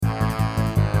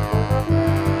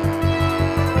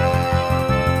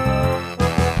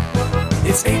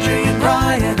It's AJ and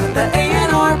Ryan on the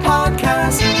A&R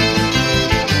podcast.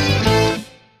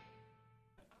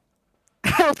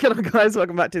 What's going on, guys?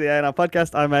 Welcome back to the A&R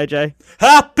podcast. I'm AJ.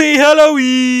 Happy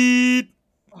Halloween!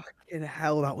 In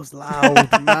hell, that was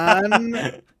loud,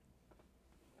 man.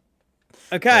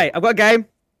 Okay, I've got a game.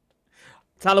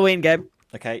 It's a Halloween game.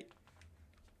 Okay.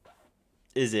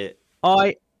 Is it?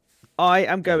 I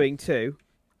am going to,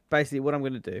 basically what I'm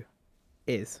going to do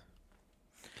is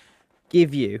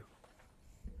give you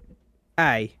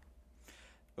a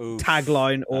Oof.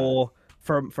 tagline or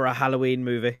for a Halloween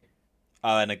movie.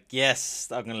 Oh, and yes,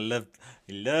 I'm gonna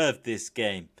love this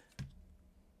game.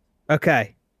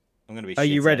 Okay. I'm gonna be. Are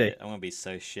shit you at ready? it. I'm gonna be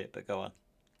so shit. But go on.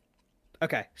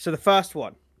 Okay, so the first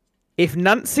one. If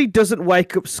Nancy doesn't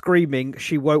wake up screaming,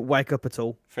 she won't wake up at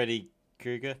all. Freddy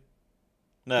Krueger.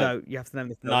 No, you have to name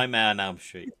the film. Nightmare on Elm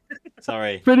Street.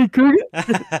 Sorry. Freddy Krueger.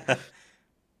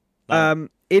 No.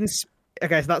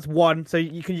 Okay, so that's one. So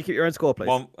you keep your own score, please.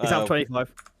 It's out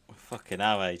 25. Fucking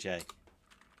hell, AJ.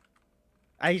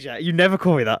 AJ, you never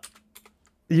call me that.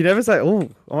 You never say, "Oh,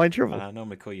 am I in trouble?" I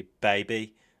normally call you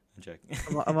baby. I'm joking.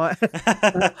 Am I?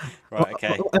 Right.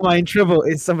 Okay. Am I in trouble?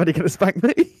 Is somebody going to spank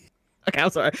me? Okay,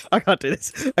 I'm sorry. I can't do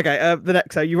this. Okay, the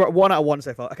next. So you got 1 out of 1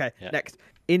 so far. Okay, Yeah. next.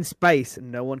 In space,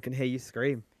 no one can hear you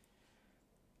scream.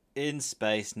 In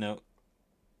space, no.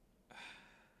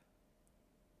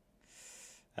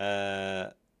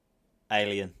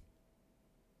 Alien.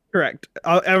 Correct.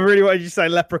 I really wanted you to say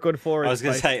Leprechaun 4. I was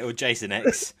going gonna say or Jason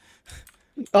X.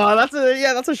 Oh,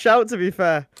 that's a shout. To be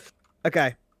fair.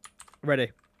 Okay, ready.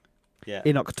 Yeah.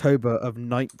 In October of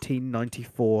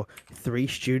 1994, 3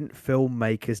 student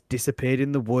filmmakers disappeared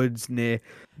in the woods near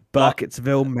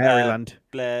Burkittsville, Maryland.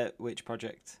 Blair Witch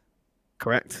Project.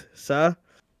 Correct, sir.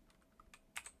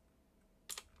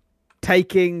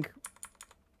 Taking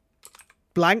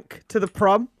blank to the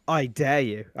prom. I dare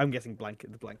you. I'm guessing blank.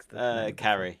 The blank's the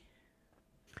Carrie.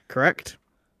 Correct.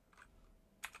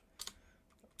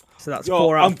 So that's Yo,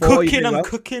 4 out I'm of 4. You cooking. do I'm well.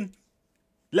 cooking.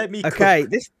 Let me. Okay,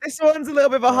 cook. this one's a little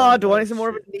bit of a hard one. no, It's more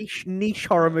of a niche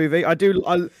horror movie.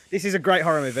 This is a great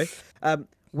horror movie.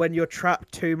 When you're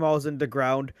trapped 2 miles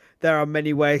underground, there are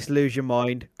many ways to lose your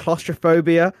mind: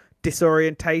 claustrophobia,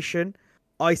 disorientation,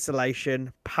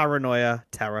 isolation, paranoia,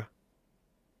 terror.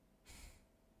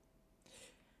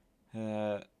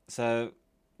 So,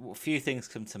 a few things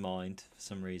come to mind for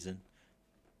some reason.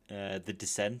 The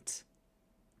Descent.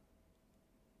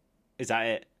 Is that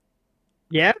it?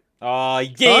 Yeah, Oh,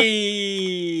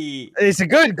 yay! it's a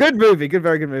good movie.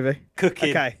 Very good movie. Cooking.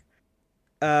 Okay.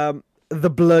 The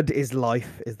Blood is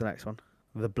Life is the next one.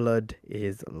 The Blood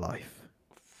is Life.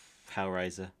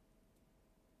 Hellraiser.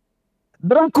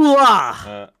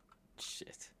 Dracula.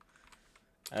 Shit.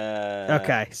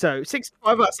 Okay, so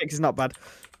 5 out of 6 is not bad.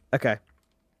 Okay,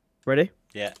 ready?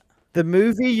 Yeah. The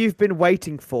movie you've been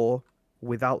waiting for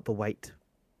without the wait.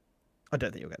 I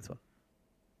don't think you'll get this one.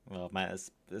 Well, mate,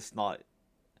 it's not.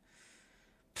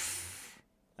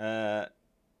 Just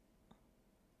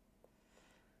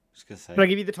gonna say. Can I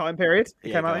give you the time period it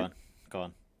Yeah, came go out in? on. Go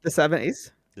on. The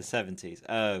 70s. The 70s.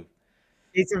 Oh.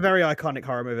 It's a very iconic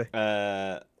horror movie.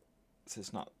 So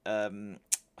it's not.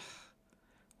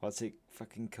 What's it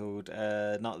fucking called?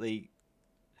 Not the.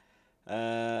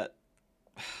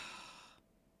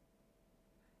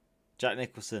 Jack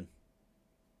Nicholson.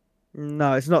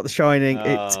 No, it's not The Shining.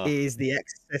 Oh. It is The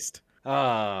Exorcist.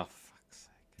 Oh, fuck's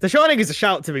sake. The Shining is a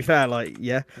shout, to be fair. Like,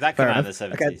 yeah. Did that fair come out in the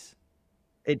enough. 70s?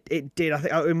 Okay. It did. I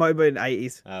think it might have been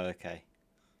 80s. Oh,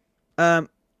 okay.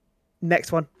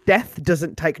 Next one. Death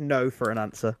doesn't take no for an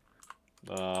answer.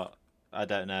 I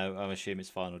don't know. I'm assuming it's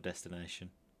Final Destination.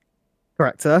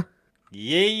 Correct, sir.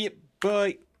 Yeah,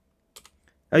 boy.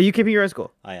 Are you keeping your own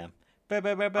score? I am. Okay.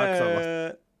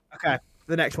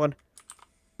 The next one.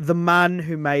 The Man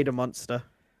Who Made a Monster.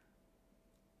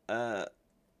 I'm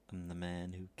the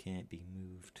man who can't be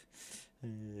moved.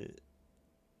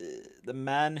 The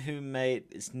man who made.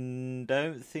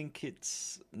 Don't think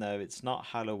it's. No, it's not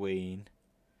Halloween.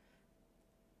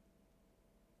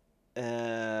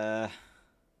 The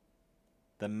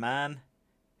man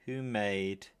who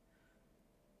made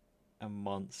a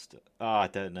monster. Oh, I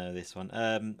don't know this one.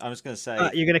 I'm just gonna say.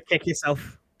 You're gonna kick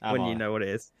yourself Am when I? you know what it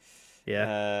is.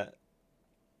 Yeah.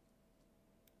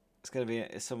 It's gonna be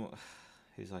someone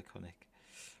who's iconic.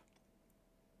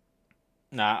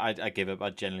 Nah, I give up.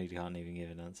 I generally can't even give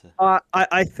an answer.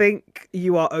 I think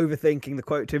you are overthinking the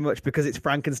quote too much because it's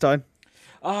Frankenstein.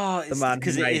 Oh, it's man who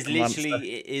because it made is the literally monster.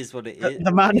 it is what it is.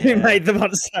 The man who Yeah. made the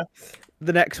monster.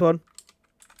 The next one.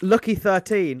 Lucky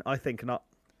 13, I think not.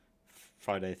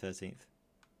 Friday 13th.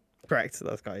 Correct.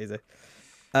 That's quite easy.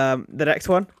 The next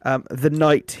one. The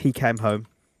night he came home.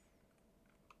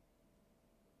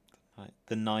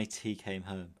 The night he came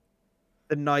home.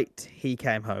 The night he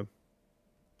came home.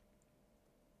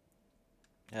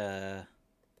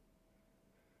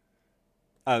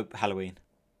 Oh, Halloween.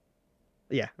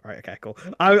 Yeah, right, okay, cool.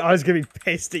 I was gonna be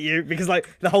pissed at you because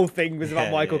like the whole thing was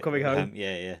about Michael coming home.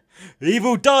 Yeah.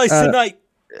 Evil dies Uh, tonight.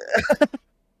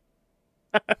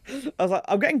 I was like,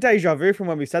 I'm getting deja vu from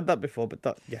when we said that before,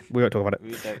 but yeah, we won't talk about We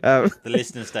it. don't, the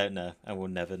listeners don't know, and will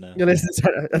never know. Your listeners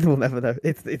and we'll never know.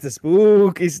 It's a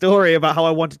spooky story about how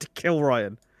I wanted to kill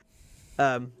Ryan.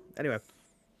 Anyway,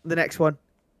 the next one.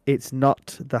 It's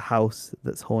not the house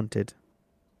that's haunted.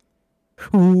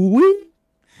 Whee!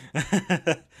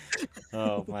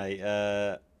 Oh mate,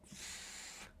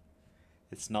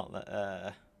 it's not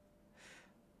that.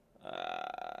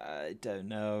 I don't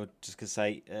know. Just gonna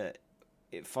say,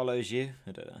 it follows you.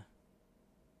 I don't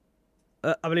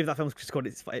know. I believe that film's just called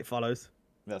It Follows.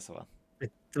 That's the one.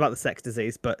 It's about the sex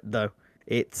disease, but no,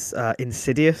 it's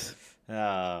Insidious.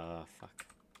 Ah, fuck.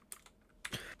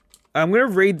 I'm gonna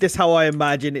read this how I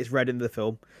imagine it's read in the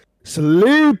film.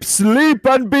 Sleep, sleep,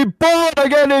 and be born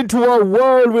again into a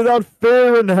world without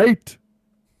fear and hate.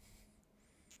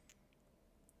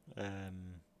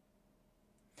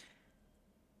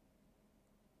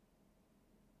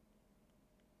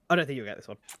 I don't think you'll get this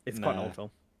one. It's quite an No. old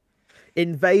film.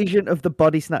 Invasion of the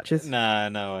Body Snatchers. Nah,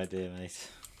 no idea, mate.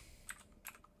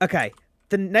 Okay,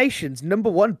 the nation's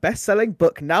 #1 best-selling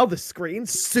book, now the screen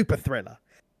super thriller.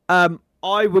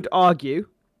 I would argue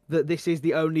that this is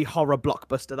the only horror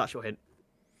blockbuster. That's your hint.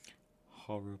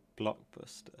 Horror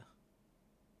blockbuster.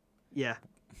 Yeah.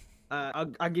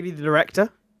 I'll give you the director,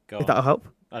 Go if on. that'll help.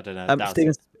 I don't know. Doubt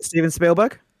Steven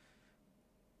Spielberg.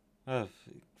 Oh,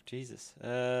 Jesus.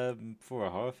 For a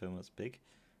horror film, that's big.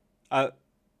 Oh,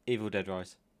 Evil Dead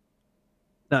Rise.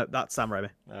 No, that's Sam Raimi.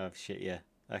 Oh, shit, yeah.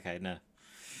 Okay, no.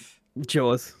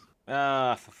 Jaws.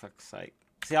 Ah, for fuck's sake.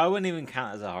 See, I wouldn't even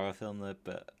count as a horror film, though,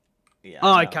 but... Yeah,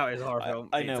 I know. count it as a horror film.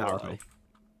 I It's know a horror why. film.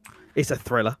 It's a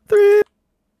thriller.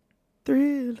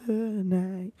 Thriller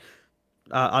night.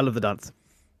 I love the dance.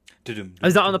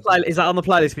 Is that on the play? Is that on the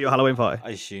playlist for your Halloween party? I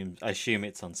assume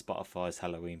it's on Spotify's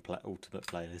Halloween Ultimate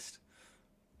playlist.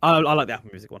 I like the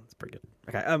Apple Music one. It's pretty good.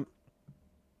 Okay.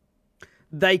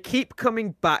 They keep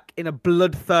coming back in a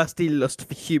bloodthirsty lust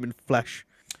for human flesh.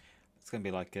 It's gonna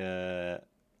be like a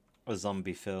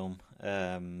zombie film.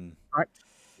 Right.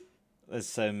 There's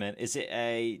so many. Is it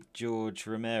a George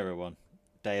Romero one?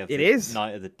 Day of It the is.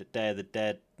 Night of the Day of the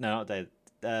Dead. No, not Day.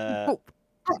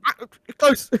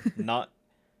 Close. Not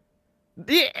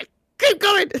Yeah, keep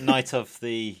going. Night of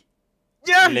the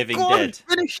Yeah, Living go on, Dead.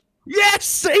 finish.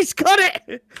 Yes, he's got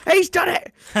it. He's done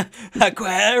it.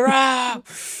 Aguero.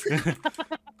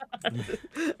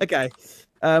 Okay.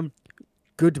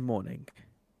 Good morning.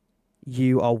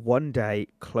 You are one day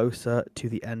closer to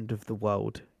the end of the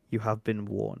world. You have been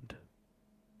warned.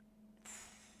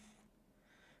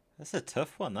 That's a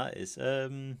tough one. That is.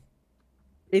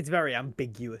 It's very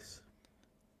ambiguous.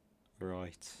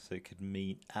 Right. So it could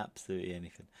mean absolutely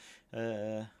anything.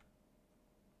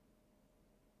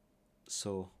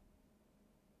 Saw.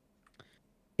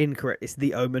 Incorrect. It's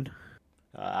The Omen.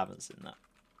 I haven't seen that.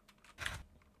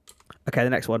 Okay, the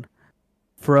next one.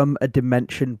 From a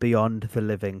dimension beyond the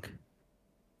living.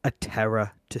 A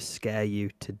terror to scare you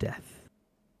to death.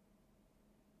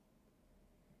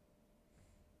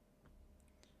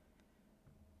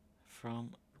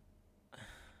 From.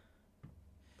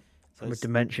 From a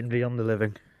dimension beyond the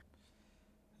living.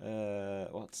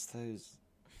 What's those?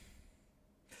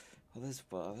 What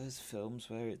are those films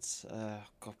where it's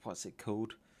God, what's it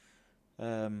called?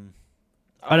 I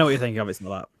know what you're thinking of. It's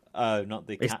not Oh, not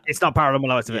the that. cat. It's not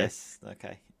Paranormal Activity. Yes.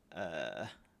 Okay.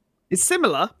 It's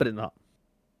similar, but it's not.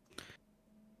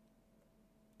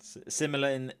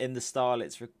 Similar in the style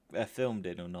it's filmed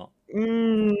in, or not?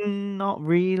 Not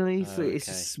really. So it's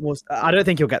Okay. just more... I don't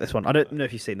think you'll get this one. I don't know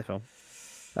if you've seen the film.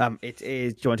 It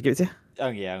is. Do you want to give it to you? Oh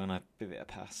yeah, I'm gonna give it a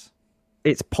pass.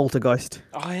 It's Poltergeist.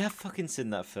 Oh, I have fucking seen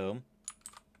that film.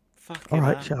 Fucking All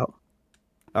right, hell. shout.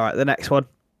 All right, the next one.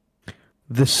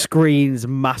 The screen's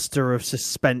master of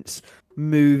suspense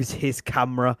moves his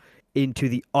camera into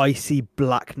the icy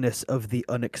blackness of the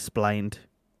unexplained.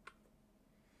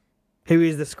 Who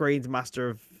is the screen's master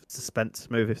of suspense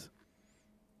movies?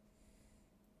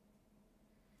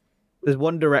 There's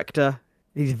one director.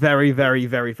 He's very, very,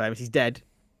 very famous. He's dead.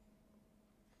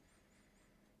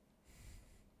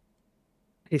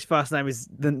 His first name is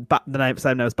the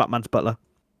same name as Batman's butler.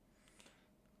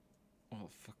 Oh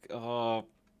fuck! Oh,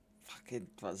 fucking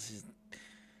what's his?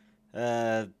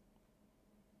 What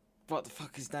the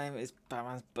fuck his name is?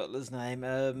 Batman's butler's name.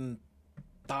 It's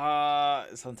on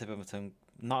the tip of my tongue.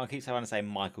 not. I keep trying to say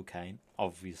Michael Caine.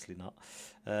 Obviously not.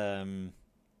 I'm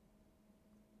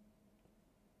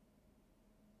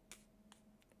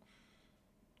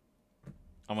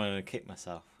gonna kick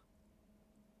myself.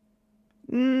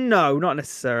 No, not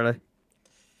necessarily.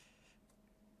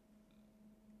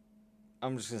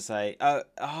 I'm just gonna say.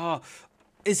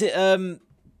 Is it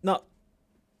not?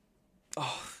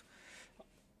 Oh,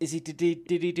 is he? Did he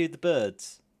do the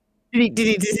birds? Did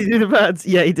he do the birds?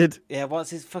 Yeah, he did. Yeah. What's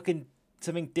his fucking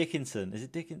something Dickinson? Is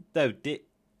it Dickens? No, Dick.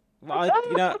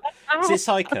 Is it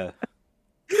Psycho?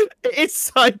 It's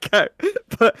Psycho,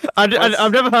 but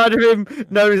I've never heard of him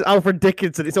known as Alfred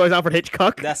Dickinson. It's always Alfred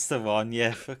Hitchcock. That's the one.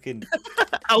 Yeah, fucking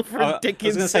Alfred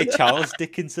Dickinson. I was gonna say Charles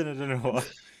Dickinson. I don't know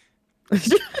what.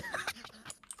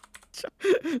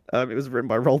 It was written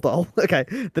by Roald Dahl. Okay,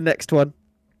 the next one.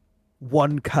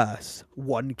 One curse,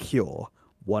 one cure,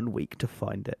 1 week to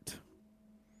find it.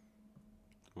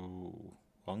 Ooh,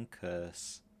 one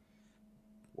curse.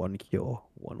 One cure,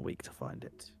 1 week to find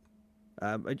it.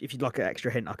 If you'd like an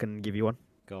extra hint, I can give you one.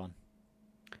 Go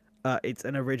on. It's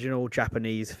an original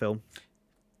Japanese film.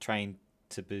 Train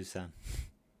to Busan.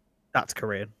 That's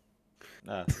Korean.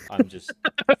 I'm just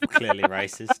clearly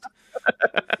racist.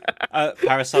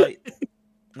 Parasite.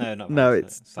 No, not No,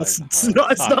 Parasite. it's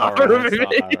not a horror movie.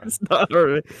 It's not horror. It's not a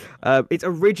horror movie. It's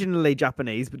originally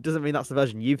Japanese, but doesn't mean that's the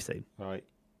version you've seen. Right.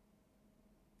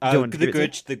 Do you Oh, want to the give it to-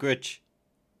 Grudge. The Grudge.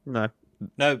 No.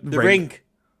 No, the Ring. Ring.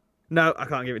 No, I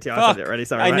can't give it to you. I Fuck. said it already.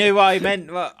 Sorry, I mate. knew what I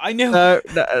meant. Well, I knew. No,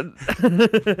 no.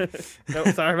 No,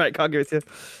 sorry, mate. Can't give it to you.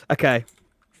 Okay.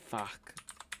 Fuck.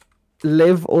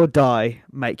 Live or die.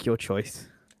 Make your choice.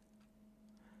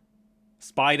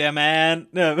 Spider-Man.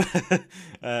 No.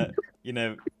 You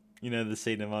know the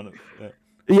scene I'm on.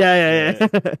 Yeah.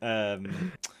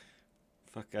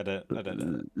 Fuck. I don't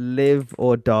know. Live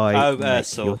or die. Oh, make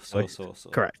Saw. your choice. Saw.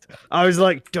 Correct. I was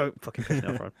like, don't fucking piss me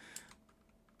off, Ron.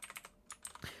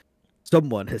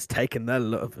 Someone has taken their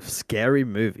love of scary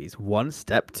movies one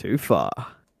step too far.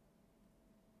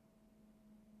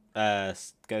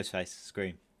 Ghostface.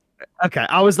 Scream. Okay,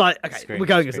 I was like, okay, Scream, we're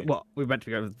going. Scream. What we're meant to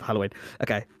be going with Halloween.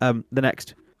 Okay, the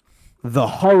next, the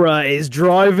horror is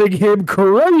driving him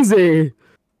crazy.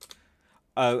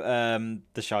 Oh,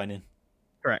 The Shining.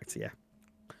 Correct. Yeah.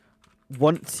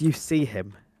 Once you see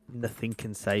him, nothing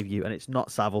can save you, and it's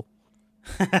not Savile.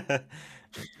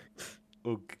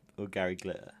 or Gary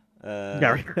Glitter.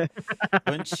 Gary.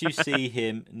 Once you see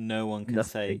him, no one can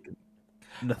say.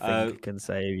 Nothing can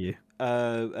save you.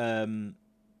 Oh,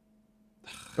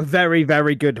 A very,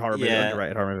 very good horror movie. Yeah.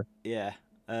 Underrated horror movie. yeah.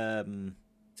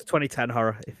 It's a 2010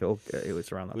 horror. If it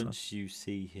was around that time. Once you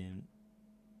see him,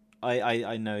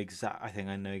 I know I think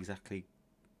I know exactly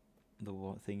the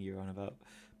one thing you're on about,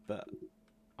 but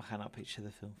I cannot picture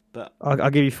the film. But I'll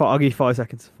give you 5. I'll give you 5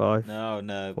 seconds. 5,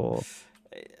 no. 4,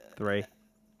 3,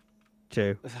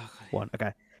 2, 1.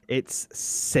 Okay. It's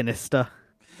Sinister.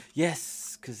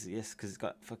 Yes, because it's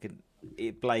got fucking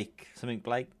Blake.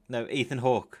 No, Ethan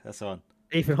Hawke. That's the one.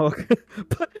 Ethan Hawke.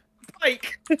 But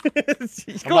Blake.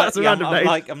 He's got some random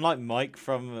names. I'm like Mike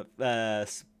from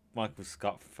Michael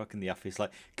Scott from fucking The Office.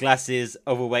 Like glasses,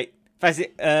 overweight.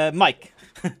 Mike.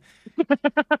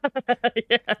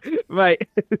 Yeah, right.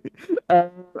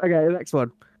 Okay, next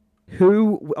one.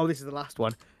 Who? Oh, this is the last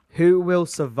one. Who will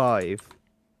survive,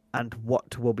 and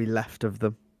what will be left of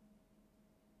them?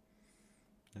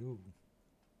 Ooh.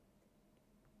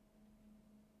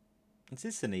 Is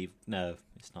this an Eve? No,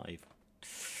 it's not Eve.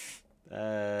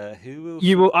 Who will?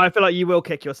 You will. I feel like you will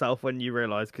kick yourself when you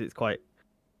realise because it's quite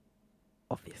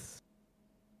obvious.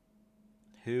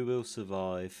 Who will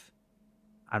survive?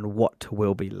 And what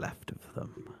will be left of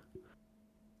them?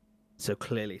 So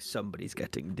clearly somebody's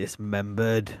getting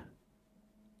dismembered.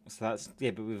 So that's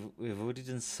but we've already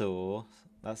done Saw.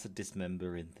 That's a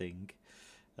dismembering thing.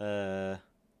 I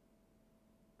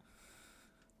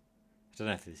don't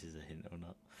know if this is a hint or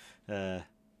not.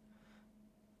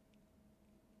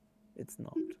 It's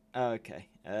not. Okay.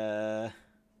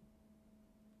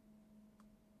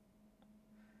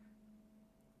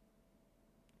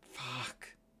 Fuck.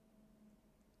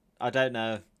 I don't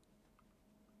know.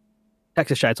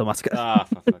 Texas Chainsaw Massacre. For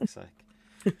fuck's sake.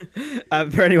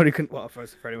 For anyone who can, well, for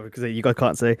anyone because you guys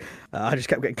can't see, I just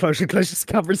kept getting closer and closer to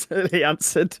the camera until he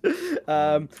answered.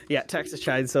 Yeah, Texas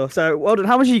Chainsaw. So, well done.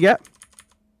 How much did you get?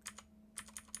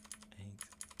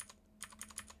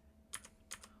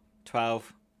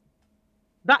 12.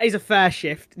 That is a fair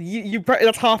shift.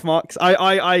 That's half marks. I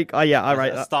rate I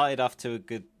that. started off to a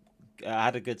good. I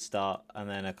had a good start, and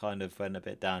then I kind of went a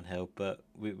bit downhill, but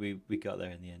we got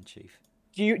there in the end, Chief.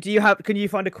 Do you have? Can you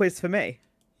find a quiz for me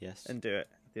Yes. and do it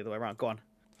the other way around? Go on.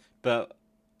 But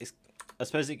it's I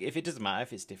suppose if it doesn't matter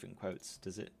if it's different quotes,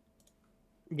 does it?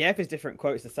 Yeah, if it's different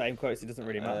quotes, the same quotes, it doesn't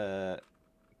really matter. Uh,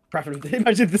 Preferably,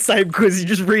 imagine the same quiz, you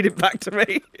just read it back to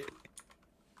me.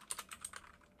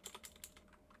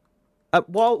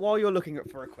 While you're looking up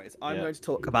for a quiz, I'm Yeah. going to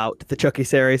talk about the Chucky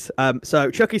series.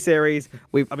 So Chucky series,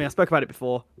 I spoke about it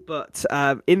before, but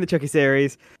in the Chucky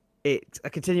series, it's a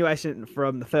continuation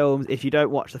from the films. If you don't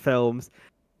watch the films,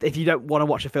 if you don't want to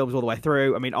watch the films all the way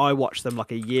through, I mean, I watched them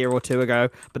like a year or two ago,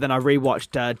 but then I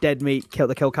rewatched Dead Meat,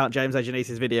 Kill Count, James A.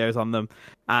 Janice's videos on them,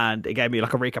 and it gave me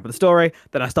like a recap of the story.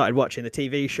 Then I started watching the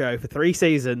TV show for 3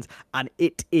 seasons, and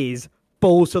it is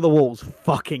balls to the walls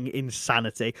fucking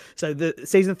insanity. So the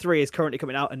season 3 is currently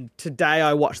coming out, and today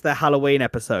I watched their Halloween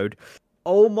episode.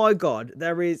 Oh my god,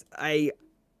 there is a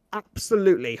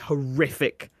absolutely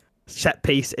horrific set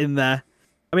piece in there.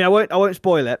 I mean, I won't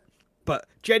spoil it, but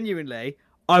genuinely,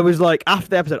 I was like, after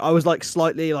the episode, I was like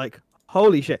slightly like,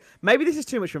 holy shit, maybe this is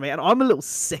too much for me, and I'm a little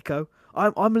sicko.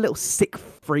 I'm a little sick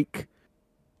freak.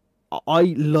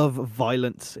 I love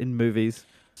violence in movies.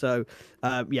 So,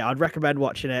 yeah, I'd recommend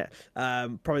watching it.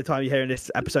 Probably the time you're hearing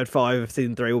this, episode 5 of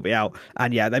season 3 will be out.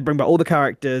 And yeah, they bring back all the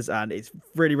characters, and it's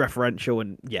really referential,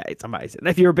 and yeah, it's amazing. And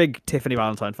if you're a big Tiffany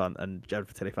Valentine fan and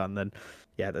Jennifer Tilly fan, then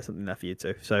yeah, there's something there for you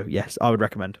too. So yes, I would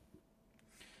recommend.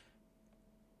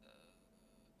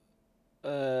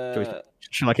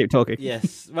 Shall I keep talking?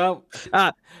 Yes. Well,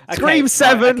 Scream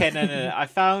 7. Right, okay, no. I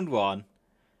found one,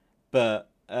 but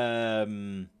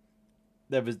there's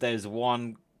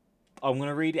one. I'm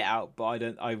gonna read it out, but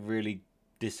I really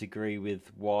disagree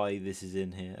with why this is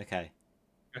in here. Okay.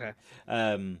 Okay.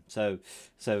 So,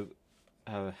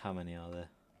 how many are there?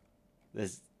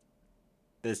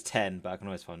 There's 10, but I can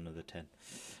always find another 10.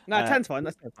 No, 10's fine.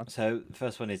 That's fine. So the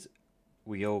first one is,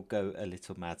 we all go a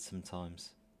little mad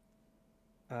sometimes.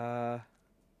 I've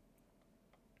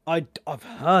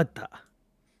heard that.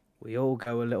 We all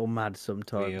go a little mad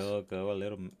sometimes. We all go a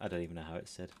little. I don't even know how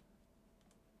it's said.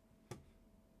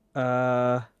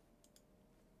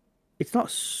 It's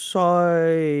not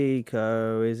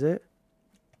Psycho, is it?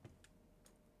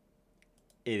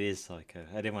 It is Psycho.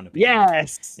 I didn't want to be.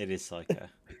 Yes. It is Psycho.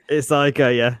 It's Psycho,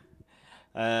 yeah.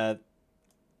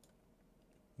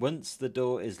 Once the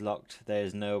door is locked, there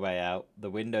is no way out. The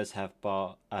windows have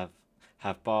bars.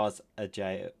 A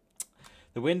jail.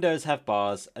 The windows have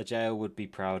bars a jail would be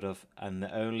proud of, and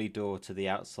the only door to the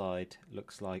outside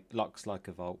locks like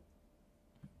a vault.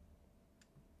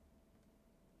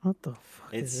 What the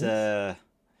fuck It's is this?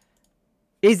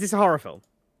 Is this a horror film?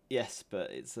 Yes,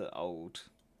 but it's old.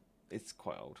 It's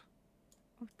quite old.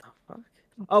 What the fuck?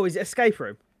 Oh, is it Escape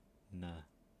Room? No.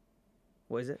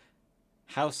 What is it?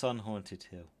 House on Haunted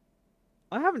Hill.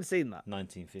 I haven't seen that.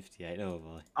 1958. Oh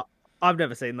boy. I've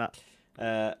never seen that.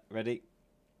 Ready?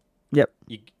 Yep.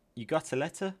 You got a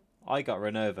letter? I got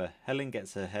run over. Helen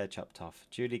gets her hair chopped off.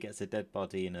 Julie gets a dead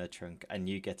body in her trunk, and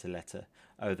you get a letter.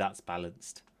 Oh, that's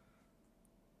balanced.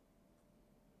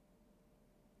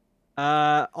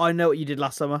 I know what you did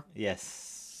last summer.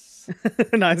 Yes.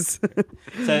 Nice.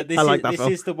 So this I like that this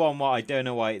film. is the one where I don't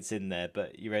know why it's in there,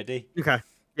 but you ready? Okay.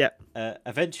 Yep.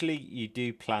 Eventually, you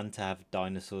do plan to have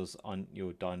dinosaurs on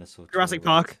your dinosaur. Jurassic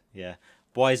tour, right? Park. Yeah.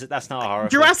 Why is it? That's not a horror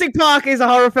film. Jurassic Park is a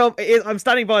horror film. It is. I'm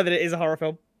standing by that it is a horror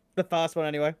film. The first one,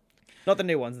 anyway. Not the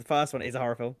new ones. The first one is a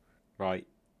horror film. Right.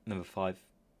 Number 5.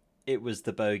 It was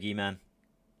the Bogeyman,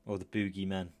 or the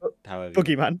Boogeyman. However.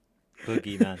 Boogeyman.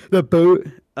 Boogeyman. The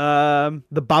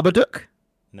the Babadook.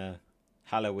 No.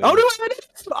 Halloween. Oh no!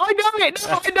 I know it.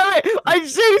 No, I know it.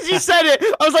 As soon as you said it,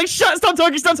 I was like, "Shut! Stop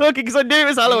talking! Stop talking!" Because I knew it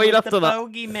was Halloween after that.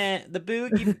 Bogeyman. The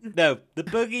Boogie. No, the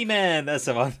Boogeyman. That's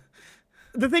the one.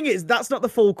 The thing is, that's not the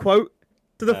full quote.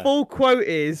 So the full quote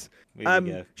is, There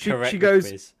you go. she Correct the goes,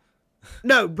 quiz.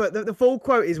 no, but the full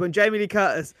quote is when Jamie Lee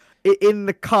Curtis in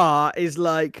the car is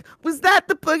like, "Was that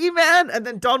the Boogeyman?" And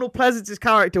then Donald Pleasance's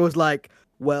character was like,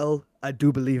 "Well, I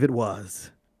do believe it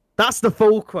was." That's the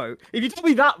full quote. If you told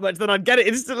me that much, then I'd get it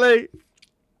instantly.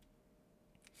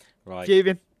 Right.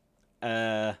 Julian.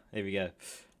 Here we go.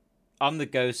 I'm the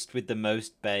ghost with the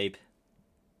most, babe.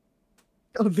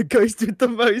 I'm the ghost with the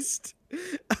most.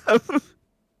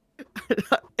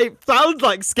 It sounds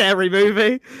like scary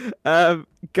movie.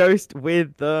 Ghost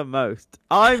with the most.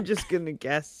 I'm just gonna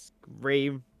guess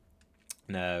Scream.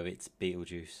 No, it's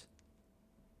Beetlejuice.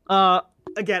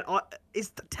 Again,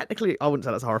 it's technically I wouldn't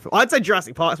say that's a horror film. I'd say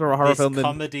Jurassic Park's more a horror This film than.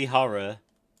 comedy horror.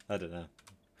 I don't know.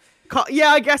 Yeah,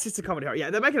 I guess it's a comedy horror. Yeah,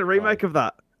 they're making a remake of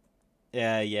that.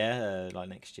 Yeah, like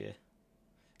next year.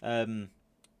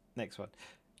 Next one.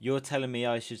 You're telling me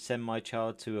I should send my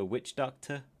child to a witch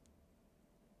doctor?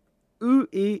 Ooh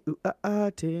ee ooh ah, ah,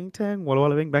 ting tang, walla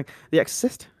walla bing bang. The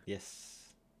Exorcist. Yes. Yes. Yes. Yes. Yes.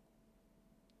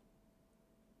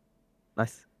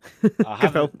 Nice. I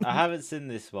Good film. haven't seen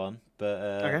this one, but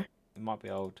Okay. it might be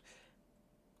old.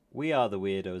 We Are the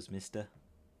Weirdos, Mister.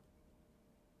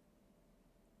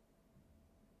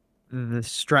 The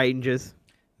Strangers.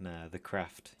 No, The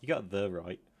Craft. You got the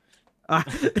right. Ah.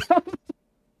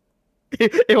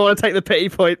 You want to take the pity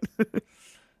point?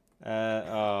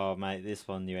 Oh, mate, this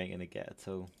one you ain't gonna get at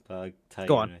all. But I tell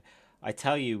Go you, on. anyway. I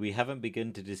tell you, we haven't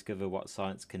begun to discover what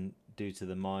science can do to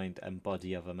the mind and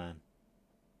body of a man.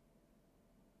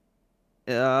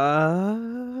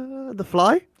 The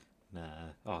Fly. No.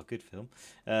 Oh, good film.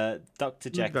 Dr.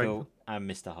 Very Jekyll cool. and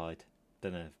Mr. Hyde.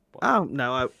 Don't know. What. Oh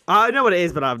no, I know what it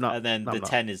is, but I've not. And then I'm the not.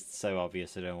 10 is so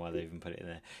obvious, I don't know why they even put it in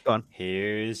there. Go on.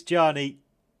 Here's Johnny.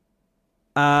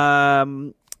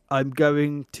 I'm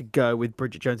going to go with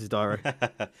Bridget Jones's Diary.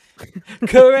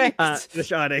 Correct. The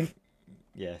Shining.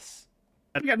 Yes.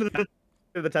 I'll get to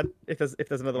the 10 if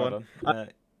there's another Hold one. on.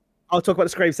 I'll talk about the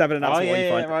Scream 7 and Oh that's what you yeah,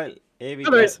 find. right. Here we Oh,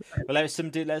 go. there is. Well,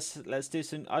 let's do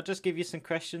some. I'll just give you some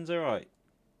questions. All right.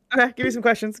 Okay, give me some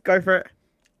questions. Go for it.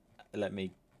 Let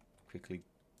me quickly.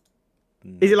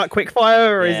 Is it like quick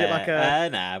fire or is it like a?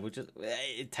 Nah, we'll just.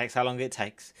 It takes how long it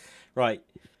takes. Right.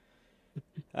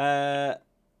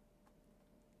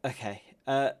 Okay.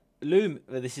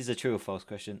 This is a true or false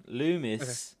question.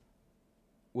 Loomis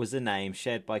was a name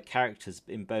shared by characters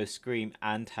in both Scream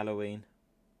and Halloween.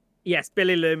 Yes,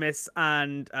 Billy Loomis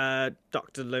and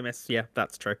Dr. Loomis. Yeah,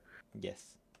 that's true.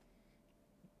 Yes.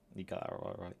 You got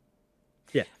that right.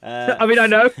 Yeah. Uh, I mean, I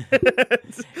know.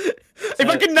 If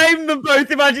I can name them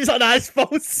both, imagine it's like, nah, it's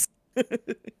false.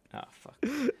 Oh fuck.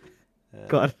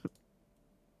 God.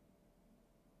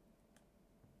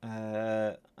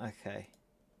 Okay.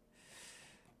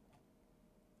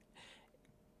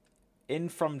 In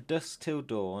From Dusk Till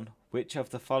Dawn, which of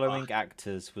the following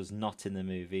actors was not in the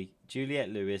movie? Juliette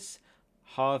Lewis,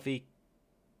 Harvey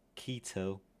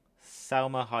Keitel,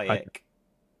 Salma Hayek,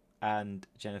 and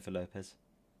Jennifer Lopez.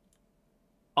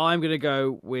 I'm going to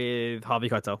go with Harvey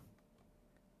Keitel.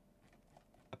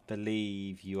 I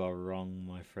believe you are wrong,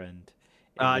 my friend.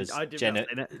 It I was did not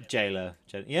seen it. J-Lo.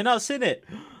 You're not seen it?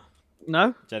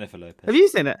 No? Jennifer Lopez. Have you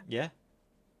seen it? Yeah.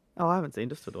 Oh, I haven't seen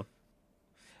Dusk Till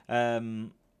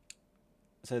Dawn.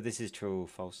 So this is true or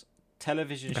false.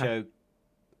 Television Okay. show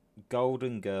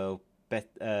Golden Girl.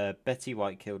 Betty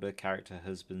White killed her character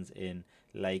husbands in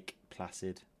Lake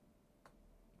Placid.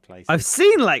 I've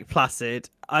seen Lake Placid.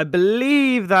 I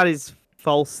believe that is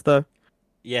false, though.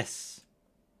 Yes.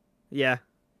 Yeah.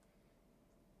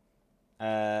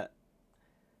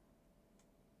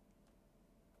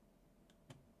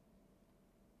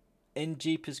 In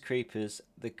Jeepers Creepers,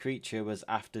 the creature was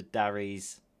after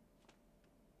Darry's.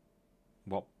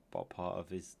 What part of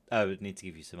his? Oh, I would need to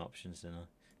give you some options, don't I?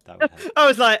 That would help. I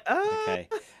was like, Okay.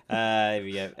 Here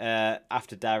we go.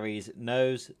 After Darry's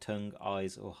nose, tongue,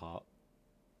 eyes, or heart.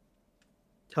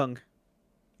 Tongue.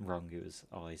 Wrong. It was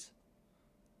eyes.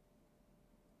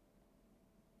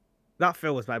 That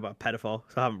film was made by a pedophile,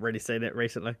 so I haven't really seen it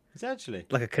recently. Is it actually?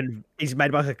 Like he's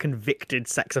made by like a convicted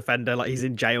sex offender. Like he's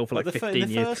in jail for like 15 in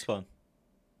the years. first one.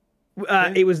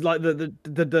 It was like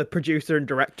the producer and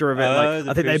director of it. Oh, Like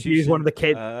the I think they abused one of the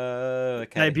kids. Oh,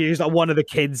 okay. They abused like one of the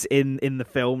kids in the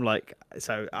film. Like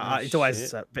so, it's always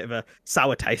shit. a bit of a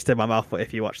sour taste in my mouth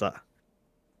if you watch that.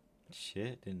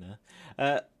 Shit, didn't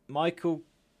know. Michael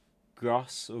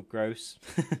Gross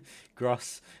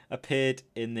appeared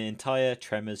in the entire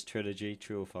Tremors trilogy.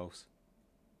 True or false?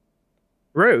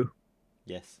 Rue.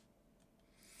 Yes.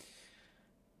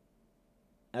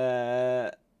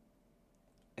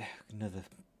 Another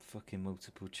fucking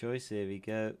multiple choice. Here we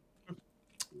go.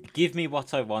 Give me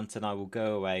what I want and I will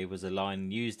go away was a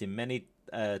line used in many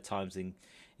times in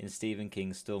Stephen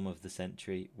King's Storm of the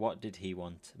Century. What did he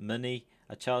want? Money,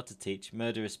 a child to teach,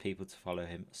 murderous people to follow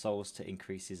him, souls to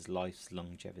increase his life's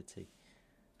longevity.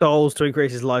 Souls to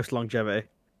increase his life's longevity.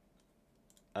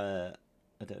 I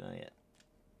don't know yet.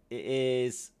 It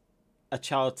is a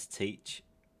child to teach.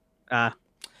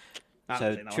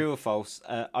 So true or false?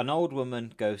 An old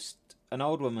woman goes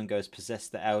possess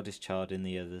the eldest child in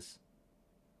the others.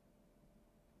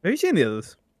 Have you seen the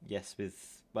others? Yes,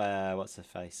 with what's her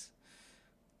face?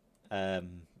 You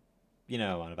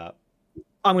know what I'm on about.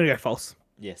 I'm gonna go false.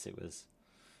 Yes, it was.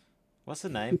 What's her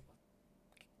name?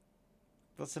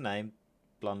 What's her name?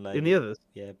 Blonde lady. In the others?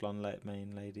 Yeah, blonde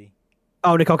main lady.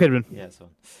 Oh, Nicole Kidman. Yeah, that's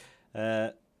one.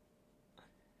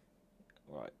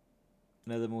 Right.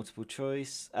 Another multiple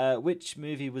choice. Which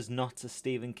movie was not a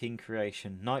Stephen King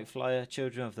creation? Night Flyer,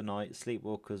 Children of the Night,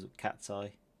 Sleepwalkers, Cat's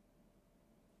Eye.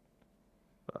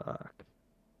 Fuck.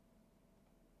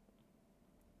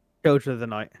 Children of the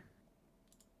Night.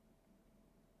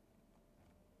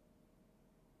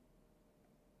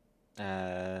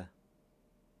 Yes,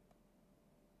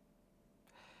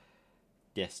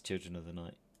 Children of the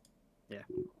Night.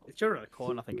 It's Children of the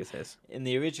Corn, I think it's his. In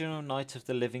the original Night of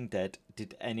the Living Dead,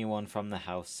 did anyone from the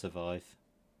house survive?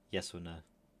 Yes or no?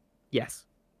 Yes.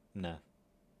 No.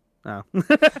 Oh.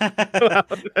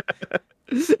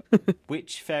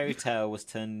 Which fairy tale was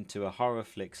turned into a horror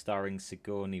flick starring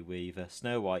Sigourney Weaver,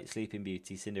 Snow White, Sleeping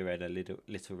Beauty, Cinderella,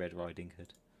 Little Red Riding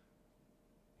Hood?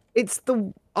 It's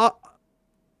the.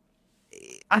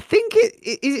 I think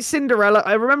is it Cinderella.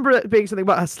 I remember it being something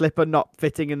about her slipper not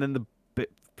fitting and then the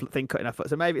thing cutting her foot.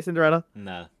 So maybe it's Cinderella.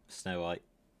 No, Snow White.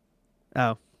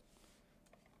 Oh.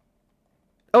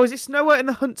 Oh, is it Snow White and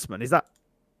the Huntsman? Is that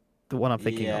the one I'm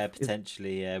thinking Yeah, of?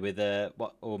 potentially. Yeah, with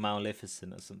what or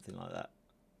Maleficent or something like that.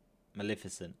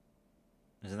 Maleficent.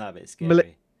 Isn't that a bit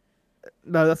scary?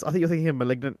 No, that's. I think you're thinking of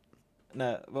Malignant.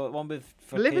 No, well, one with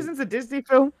fucking... Maleficent's a Disney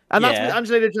film, and that's with Yeah.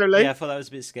 Angelina Jolie. Yeah, I thought that was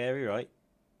a bit scary, right?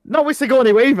 Not with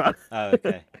Sigourney Weaver. Oh,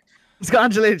 okay. It's got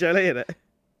Angelina Jolie in it.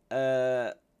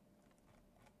 Do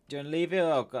you want to leave it,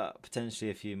 or I've got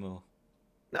potentially a few more?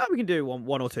 No, we can do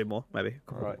one or two more, maybe. A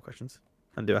couple more Alright. questions,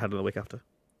 and do ahead of the week after.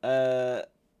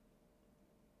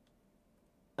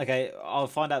 Okay, I'll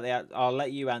find out I'll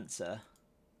let you answer,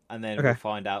 and then we'll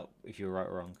find out if you're right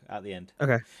or wrong at the end.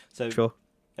 Okay. So Sure.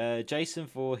 Jason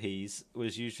Voorhees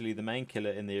was usually the main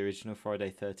killer in the original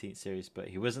Friday 13th series, but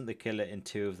he wasn't the killer in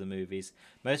 2 of the movies.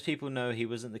 Most people know he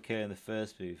wasn't the killer in the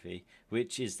first movie,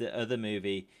 which is the other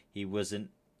movie he wasn't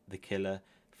the killer.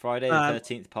 Friday the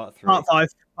 13th, Part 3. Part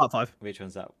 5. Which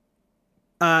one's that?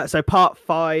 So Part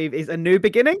 5 is A New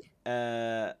Beginning.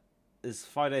 There's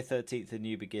Friday 13th, A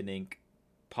New Beginning.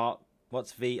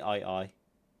 What's VII?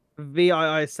 VII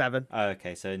is 7. Oh,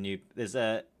 okay, so there's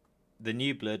The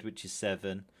New Blood, which is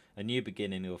 7. A New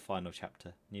Beginning or Final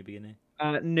Chapter. New Beginning?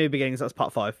 New Beginnings, that's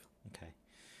Part 5. Okay.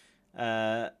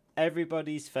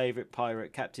 Everybody's favourite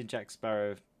pirate, Captain Jack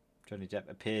Sparrow, Johnny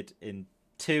Depp, appeared in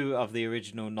 2 of the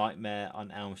original Nightmare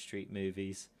on Elm Street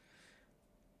movies.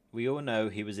 We all know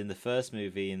he was in the first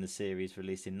movie in the series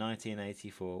released in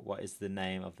 1984. What is the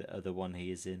name of the other one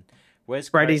he is in?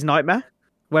 Freddy's Nightmare?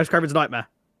 Where's Craven's Nightmare?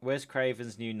 Where's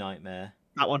Craven's New Nightmare?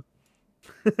 That one.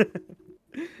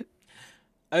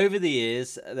 Over the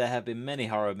years, there have been many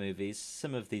horror movies.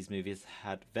 Some of these movies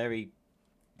had very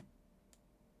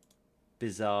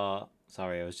bizarre...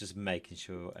 Sorry, I was just making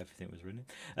sure everything was running.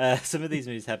 Some of these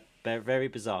movies have very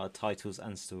bizarre titles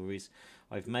and stories.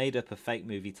 I've made up a fake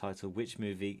movie title. Which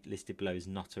movie listed below is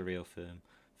not a real film?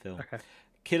 Okay.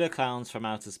 Killer Clowns from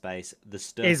Outer Space. The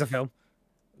Stuff. It is a film.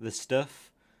 The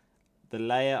Stuff. The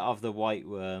Lair of the White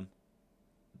Worm.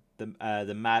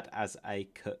 The Mad as a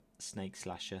Cut Snake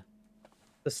Slasher.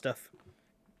 The Stuff.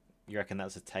 You reckon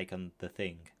that's a take on The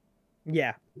Thing?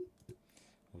 Yeah.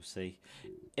 We'll see.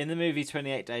 In the movie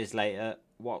 28 Days Later,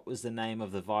 what was the name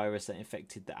of the virus that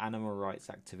infected the animal rights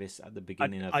activists at the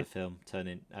beginning of the film? Don't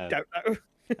know.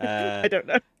 I don't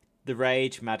know. The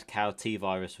Rage, Mad Cow,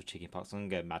 T-Virus, or Chickenpox. I'm going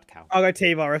to go Mad Cow. I'll go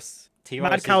T-Virus.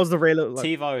 Mad Cow's the real...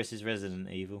 T-Virus is Resident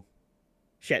Evil.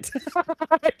 Shit.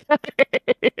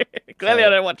 Clearly I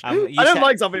don't watch... I don't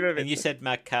like zombie movies. And you said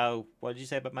Mad Cow. What did you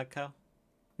say about Mad Cow?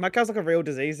 Mad Cow's like a real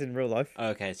disease in real life.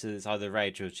 Okay, so it's either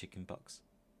Rage or Chickenpox.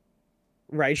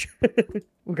 Rage.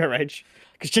 We'll go Rage.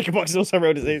 Because chickenpox is also a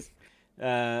real disease.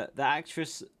 The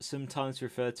actress, sometimes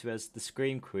referred to as the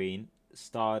Scream Queen,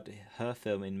 starred her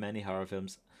film in many horror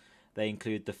films. They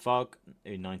include The Fog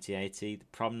in 1980, The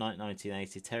Prom Night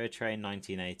 1980, Terror Train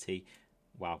 1980,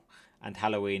 wow, and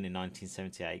Halloween in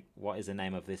 1978. What is the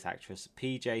name of this actress?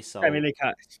 PJ Soul. Emily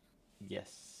Curtis.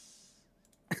 Yes.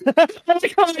 I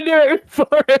can't do it for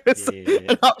us. Yeah.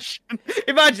 An option.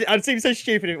 Imagine, I'd seem so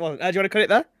stupid if it wasn't. Do you want to cut it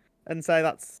there? And say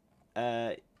that's...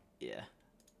 Yeah.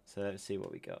 So let's see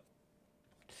what we got.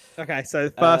 Okay, so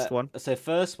first one. So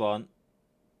first one,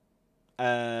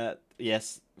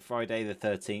 yes, Friday the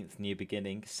 13th, New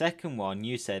Beginning. Second one,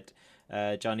 you said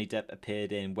Johnny Depp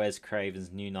appeared in Wes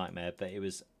Craven's New Nightmare, but it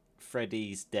was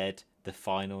Freddy's Dead, The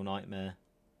Final Nightmare.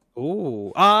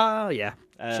 Ooh. Ah, yeah.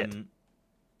 Shit.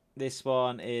 This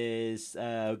one is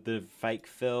the fake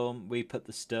film. We put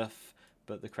The Stuff,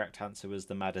 but the correct answer was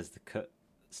The Mad as the Cut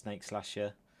Snake Slasher.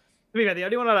 To be fair, the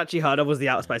only one I'd actually heard of was the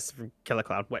Outer Space from Killer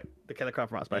Clown. Wait, the Killer Clown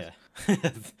from Outer Space. Yeah.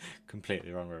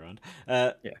 Completely wrong way around.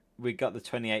 Yeah. We got the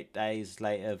 28 Days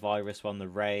Later virus one, The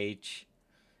Rage.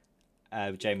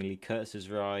 Jamie Lee Curtis is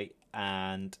right.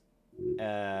 And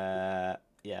yeah,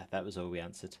 that was all we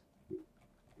answered.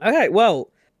 Okay, well,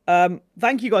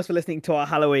 thank you guys for listening to our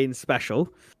Halloween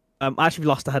special. I actually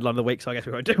lost the headline of the week, so I guess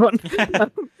we won't do one.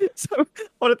 So I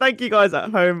want to thank you guys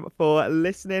at home for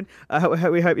listening.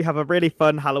 We hope you have a really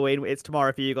fun Halloween. It's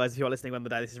tomorrow for you guys if you're listening when the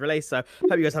day this is released. So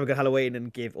hope you guys have a good Halloween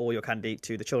and give all your candy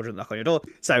to the children that knock on your door.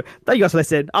 So thank you guys for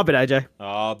listening. I've been AJ.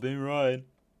 I've been Ryan.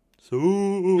 So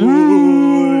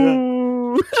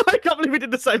I can't believe we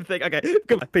did the same thing. Okay,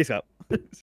 goodbye. Peace out.